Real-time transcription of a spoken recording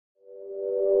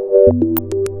Hello,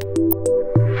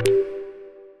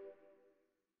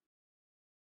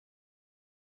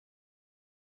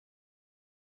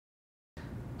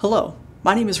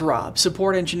 my name is Rob,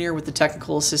 Support Engineer with the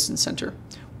Technical Assistance Center.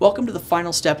 Welcome to the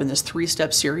final step in this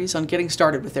 3-step series on getting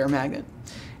started with AirMagnet.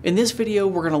 In this video,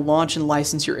 we're going to launch and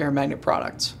license your AirMagnet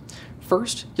products.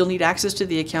 First, you'll need access to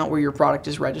the account where your product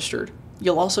is registered.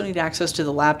 You'll also need access to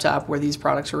the laptop where these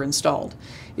products are installed.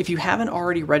 If you haven't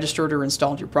already registered or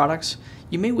installed your products,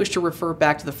 you may wish to refer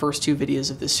back to the first 2 videos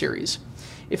of this series.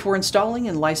 If we're installing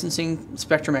and licensing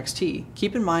Spectrum XT,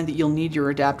 keep in mind that you'll need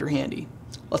your adapter handy.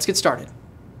 Let's get started.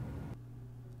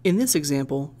 In this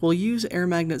example, we'll use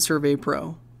AirMagnet Survey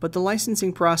Pro, but the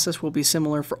licensing process will be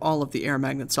similar for all of the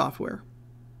AirMagnet software.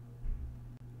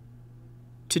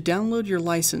 To download your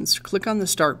license, click on the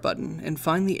Start button and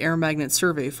find the AirMagnet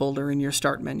Survey folder in your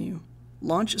Start menu.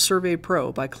 Launch Survey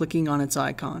Pro by clicking on its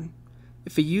icon.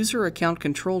 If a user account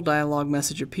control dialog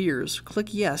message appears,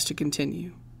 click Yes to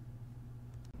continue.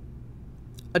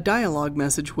 A dialog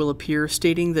message will appear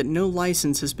stating that no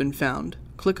license has been found.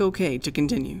 Click OK to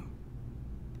continue.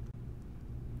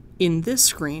 In this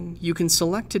screen, you can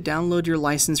select to download your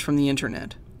license from the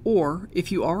internet, or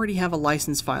if you already have a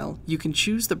license file, you can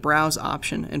choose the Browse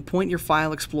option and point your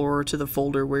File Explorer to the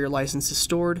folder where your license is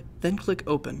stored, then click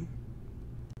Open.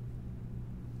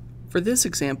 For this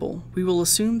example, we will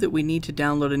assume that we need to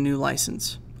download a new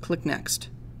license. Click Next.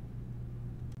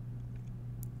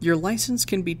 Your license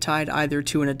can be tied either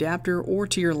to an adapter or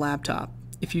to your laptop.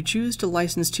 If you choose to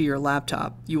license to your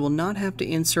laptop, you will not have to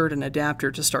insert an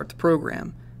adapter to start the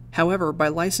program. However, by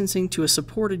licensing to a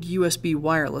supported USB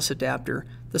wireless adapter,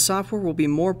 the software will be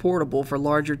more portable for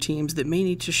larger teams that may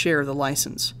need to share the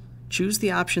license. Choose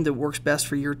the option that works best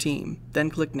for your team, then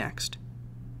click Next.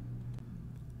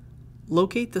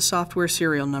 Locate the software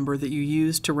serial number that you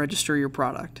used to register your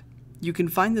product. You can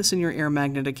find this in your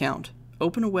AirMagnet account.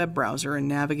 Open a web browser and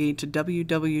navigate to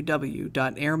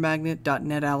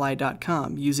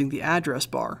www.airmagnet.netally.com using the address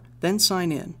bar, then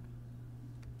sign in.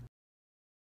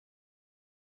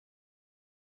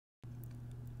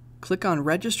 Click on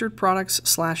Registered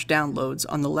Products/Downloads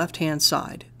on the left-hand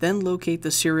side, then locate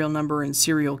the serial number and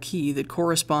serial key that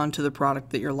correspond to the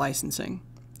product that you're licensing.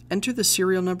 Enter the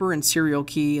serial number and serial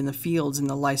key in the fields in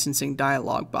the licensing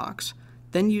dialog box.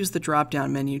 Then use the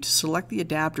drop-down menu to select the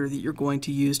adapter that you're going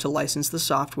to use to license the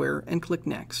software and click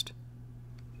Next.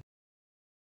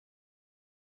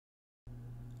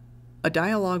 A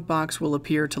dialog box will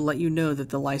appear to let you know that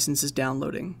the license is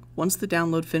downloading. Once the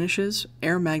download finishes,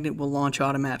 AirMagnet will launch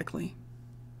automatically.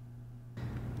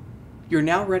 You're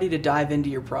now ready to dive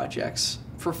into your projects.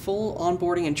 For full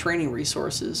onboarding and training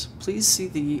resources, please see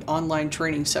the online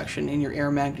training section in your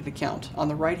AirMagnet account on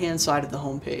the right-hand side of the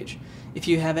home page. If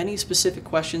you have any specific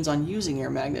questions on using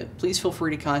AirMagnet, please feel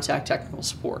free to contact technical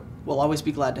support. We'll always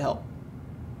be glad to help.